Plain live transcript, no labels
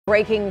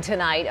Breaking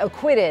tonight,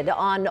 acquitted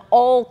on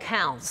all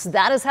counts.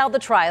 That is how the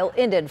trial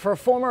ended for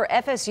former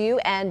FSU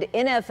and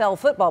NFL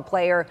football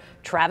player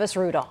Travis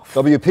Rudolph.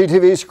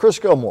 WPTV's Chris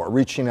Gilmore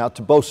reaching out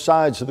to both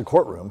sides of the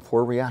courtroom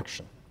for a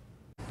reaction.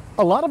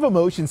 A lot of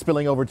emotion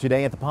spilling over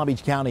today at the Palm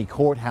Beach County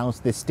Courthouse.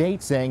 The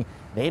state saying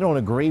they don't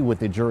agree with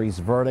the jury's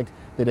verdict.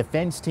 The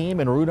defense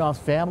team and Rudolph's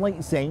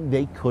family saying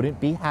they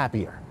couldn't be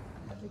happier.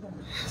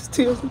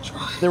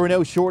 There were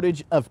no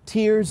shortage of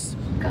tears,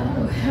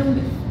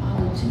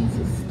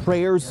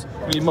 prayers,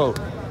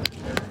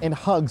 and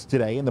hugs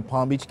today in the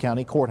Palm Beach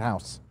County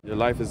Courthouse. Your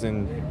life is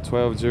in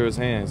 12 jurors'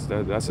 hands.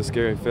 That's a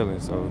scary feeling.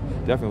 So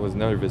definitely was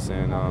nervous,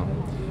 and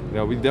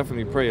we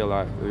definitely pray a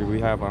lot. We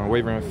have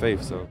unwavering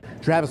faith. So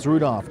Travis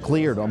Rudolph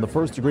cleared on the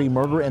first-degree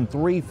murder and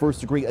 3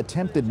 first-degree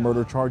attempted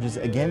murder charges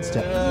against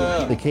him.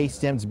 The case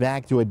stems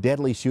back to a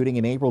deadly shooting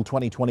in April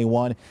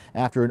 2021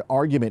 after an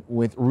argument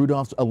with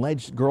Rudolph's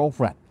alleged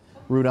girlfriend.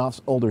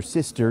 Rudolph's older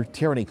sister,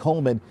 Tierney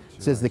Coleman,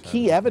 says the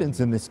key evidence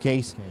in this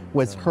case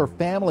was her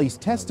family's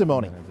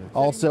testimony,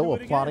 also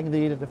applauding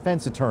the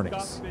defense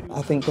attorneys.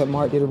 I think that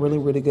Mark did a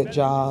really good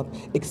job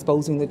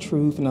exposing the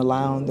truth and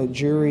allowing the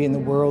jury and the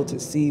world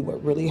to see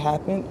what really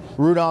happened.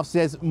 Rudolph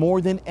says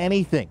more than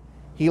anything,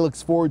 he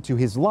looks forward to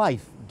his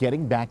life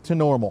getting back to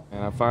normal.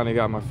 And I finally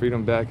got my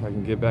freedom back. I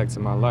can get back to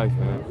my life.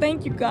 Man.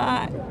 Thank you,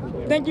 God.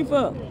 Thank you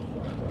for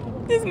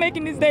just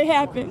making this day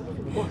happen.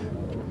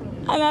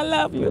 And I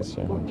love you. Yes,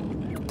 sir.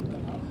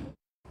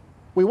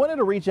 We wanted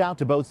to reach out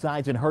to both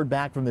sides and heard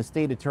back from the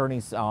state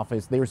attorney's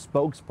office, their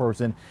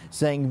spokesperson,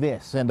 saying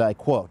this, and I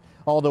quote,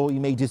 "Although we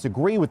may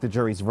disagree with the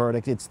jury's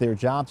verdict, it's their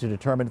job to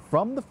determine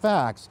from the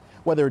facts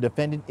whether a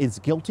defendant is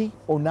guilty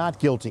or not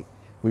guilty.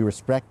 We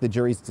respect the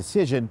jury's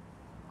decision.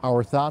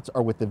 Our thoughts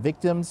are with the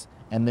victims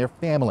and their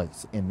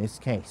families in this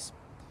case."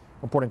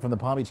 Reporting from the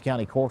Palm Beach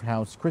County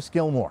Courthouse, Chris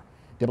Gilmore,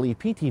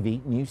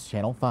 WPTV News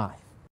Channel 5.